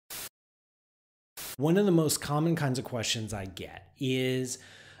One of the most common kinds of questions I get is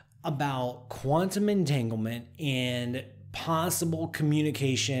about quantum entanglement and possible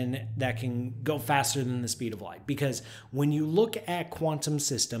communication that can go faster than the speed of light. Because when you look at quantum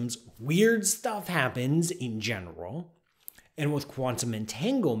systems, weird stuff happens in general. And with quantum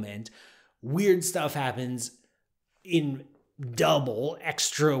entanglement, weird stuff happens in double,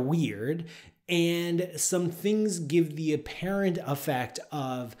 extra weird. And some things give the apparent effect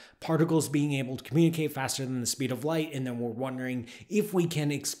of particles being able to communicate faster than the speed of light. And then we're wondering if we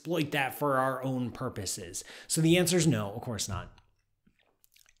can exploit that for our own purposes. So the answer is no, of course not.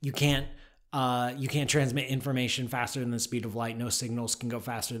 You can't transmit information faster than the speed of light. No signals can go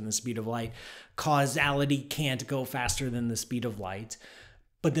faster than the speed of light. Causality can't go faster than the speed of light.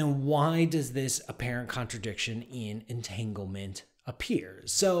 But then why does this apparent contradiction in entanglement appear?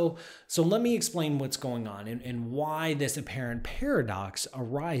 So let me explain what's going on and why this apparent paradox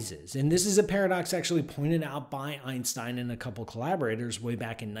arises. And this is a paradox actually pointed out by Einstein and a couple collaborators way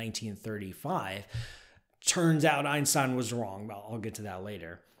back in 1935. Turns out Einstein was wrong. Well, I'll get to that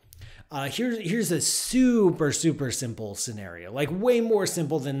later. Here's a super simple scenario, like way more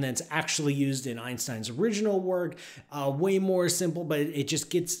simple than that's actually used in Einstein's original work, way more simple, but it just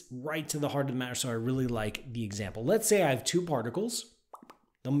gets right to the heart of the matter. So I really like the example. Let's say I have two particles.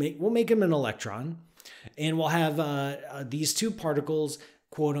 We'll make them an electron, and we'll have these two particles,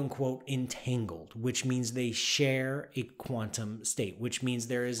 quote unquote, entangled, which means they share a quantum state, which means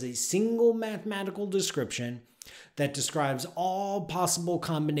there is a single mathematical description that describes all possible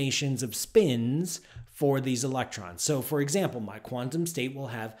combinations of spins for these electrons. So for example, my quantum state will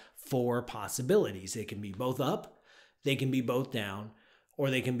have four possibilities. It can be both up, they can be both down,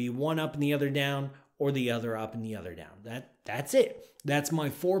 or they can be one up and the other down, or the other up and the other down. That's it. That's my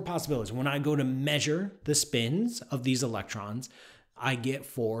four possibilities. When I go to measure the spins of these electrons, I get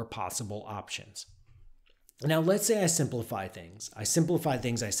four possible options. Now, let's say I simplify things. I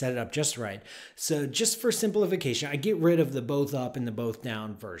set it up just right. So just for simplification, I get rid of the both up and the both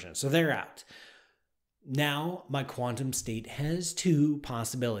down version. So they're out. Now, my quantum state has two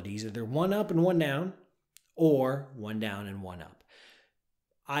possibilities, either one up and one down, or one down and one up.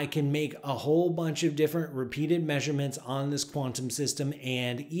 I can make a whole bunch of different repeated measurements on this quantum system,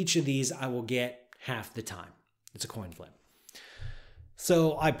 and each of these I will get half the time. It's a coin flip.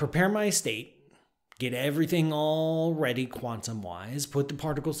 So I prepare my state, get everything all ready quantum-wise, put the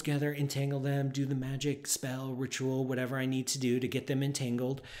particles together, entangle them, do the magic spell, ritual, whatever I need to do to get them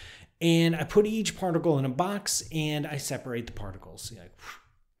entangled. And I put each particle in a box and I separate the particles. Like,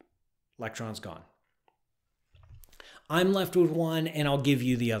 electron's gone. I'm left with one, and I'll give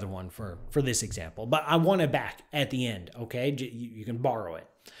you the other one for this example. But I want it back at the end, okay? You can borrow it.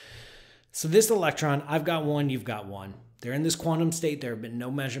 So this electron, I've got one, you've got one. They're in this quantum state. There have been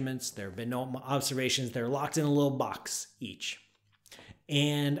no measurements. There have been no observations. They're locked in a little box each.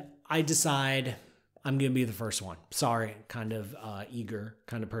 And I decide I'm going to be the first one. Sorry, kind of eager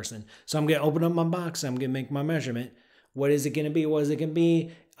kind of person. So I'm going to open up my box. I'm going to make my measurement. What is it going to be? What is it going to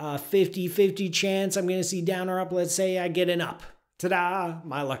be? 50-50 chance I'm going to see down or up. Let's say I get an up. Ta-da!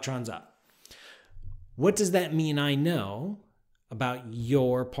 My electron's up. What does that mean I know about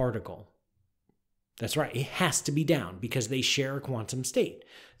your particle? That's right, it has to be down because they share a quantum state.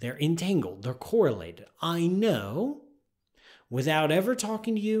 They're entangled, they're correlated. I know, without ever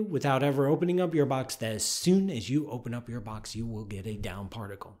talking to you, without ever opening up your box, that as soon as you open up your box, you will get a down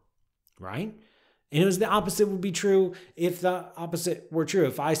particle, right? And it was the opposite would be true if the opposite were true.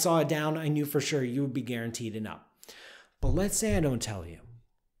 If I saw a down, I knew for sure you would be guaranteed an up. But let's say I don't tell you.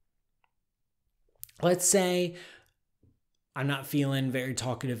 Let's say I'm not feeling very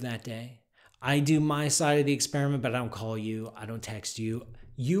talkative that day. I do my side of the experiment, but I don't call you. I don't text you.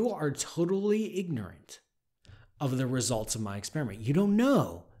 You are totally ignorant of the results of my experiment. You don't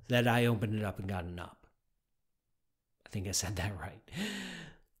know that I opened it up and got an up. I think I said that right.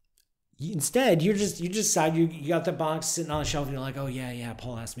 Instead, you decide you got the box sitting on the shelf and you're like, oh yeah,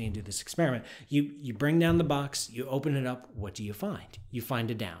 Paul asked me to do this experiment. You bring down the box, you open it up. What do you find? You find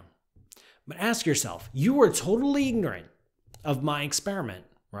a down. But ask yourself, you were totally ignorant of my experiment,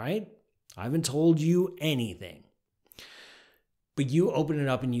 right? I haven't told you anything. But you open it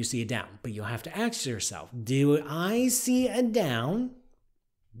up and you see a down. But you'll have to ask yourself, do I see a down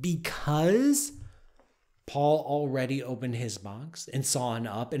because Paul already opened his box and saw an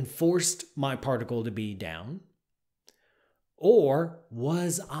up and forced my particle to be down? Or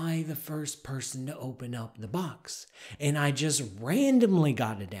was I the first person to open up the box and I just randomly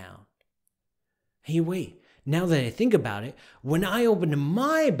got a down? Hey, wait. Now that I think about it, when I opened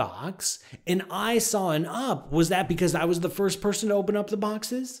my box and I saw an up, was that because I was the first person to open up the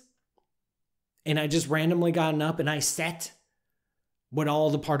boxes? and I just randomly gotten up and I set what all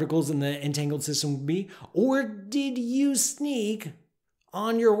the particles in the entangled system would be? Or did you sneak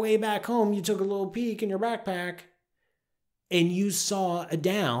on your way back home? You took a little peek in your backpack and you saw a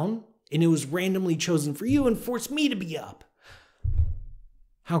down, and it was randomly chosen for you and forced me to be up.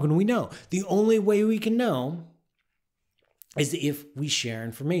 How can we know? The only way we can know is if we share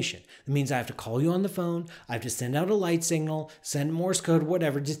information. It means I have to call you on the phone, I have to send out a light signal, send Morse code,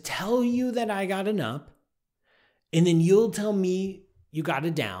 whatever, to tell you that I got an up, and then you'll tell me you got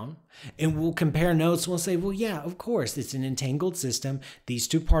it down, and we'll compare notes. We'll say, well, yeah, of course, it's an entangled system. These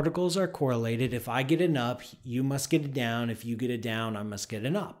two particles are correlated. If I get an up, you must get it down. If you get it down, I must get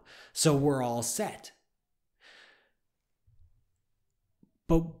an up. So we're all set.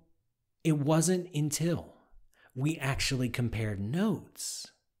 But it wasn't until we actually compared notes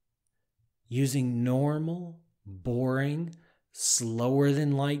using normal, boring, slower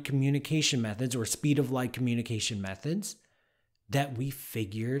than light communication methods, or speed of light communication methods, that we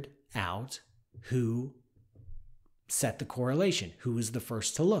figured out who set the correlation, who was the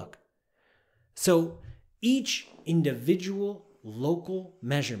first to look. So each individual local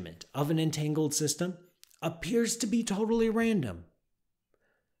measurement of an entangled system appears to be totally random.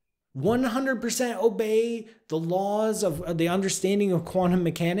 100% obey the laws of the understanding of quantum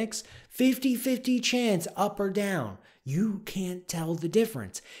mechanics, 50-50 chance up or down. You can't tell the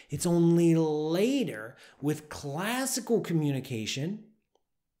difference. It's only later with classical communication,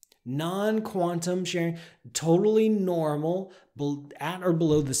 non-quantum sharing, totally normal, at or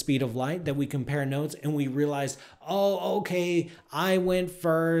below the speed of light, that we compare notes and we realize, oh, okay, I went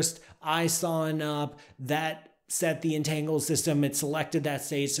first, I saw an up, that set the entangled system, it selected that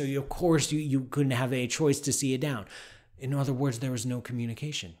state, so of course you couldn't have a choice to see it down. In other words, there was no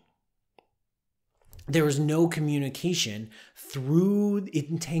communication. There was no communication through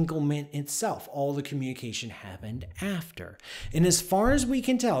entanglement itself. All the communication happened after. And as far as we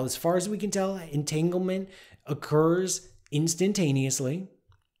can tell, entanglement occurs instantaneously.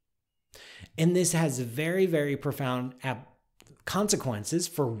 And this has very, very profound consequences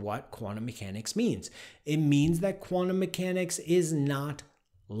for what quantum mechanics means. It means that quantum mechanics is not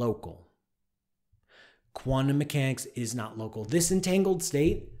local. Quantum mechanics is not local. This entangled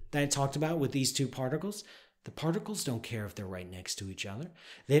state that I talked about with these two particles, the particles don't care if they're right next to each other.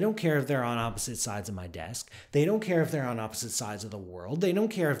 They don't care if they're on opposite sides of my desk. They don't care if they're on opposite sides of the world. They don't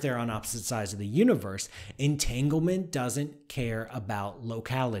care if they're on opposite sides of the universe. Entanglement doesn't care about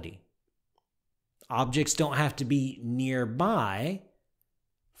locality. Objects don't have to be nearby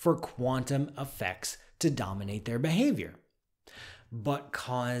for quantum effects to dominate their behavior. But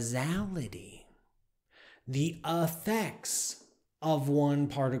causality, the effects of one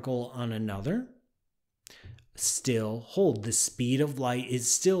particle on another, still hold. The speed of light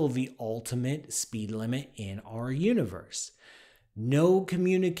is still the ultimate speed limit in our universe. No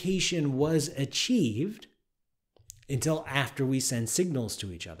communication was achieved until after we send signals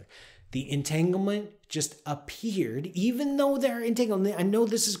to each other. The entanglement just appeared, even though they're entangled. I know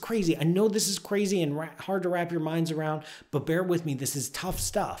this is crazy. I know this is crazy and hard to wrap your minds around, but bear with me. This is tough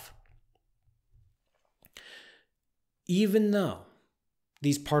stuff. Even though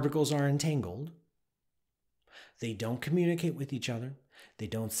these particles are entangled, they don't communicate with each other. They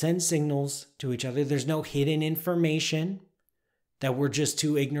don't send signals to each other. There's no hidden information that we're just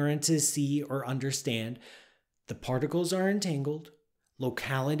too ignorant to see or understand. The particles are entangled.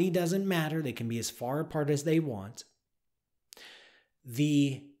 Locality doesn't matter. They can be as far apart as they want.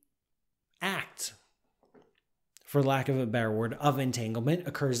 The act, for lack of a better word, of entanglement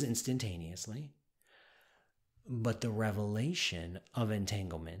occurs instantaneously. But the revelation of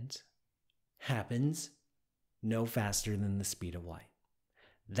entanglement happens no faster than the speed of light.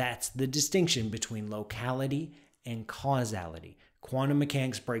 That's the distinction between locality and causality. Quantum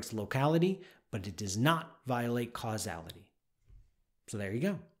mechanics breaks locality, but it does not violate causality. So there you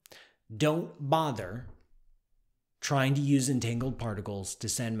go. Don't bother trying to use entangled particles to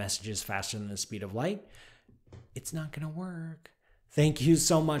send messages faster than the speed of light. It's not going to work. Thank you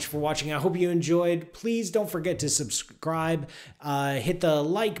so much for watching. I hope you enjoyed. Please don't forget to subscribe. Hit the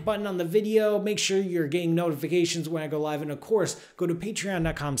like button on the video. Make sure you're getting notifications when I go live. And of course, go to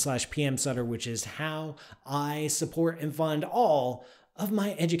patreon.com/pmsutter, which is how I support and fund all of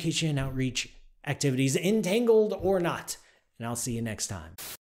my education and outreach activities, entangled or not. And I'll see you next time.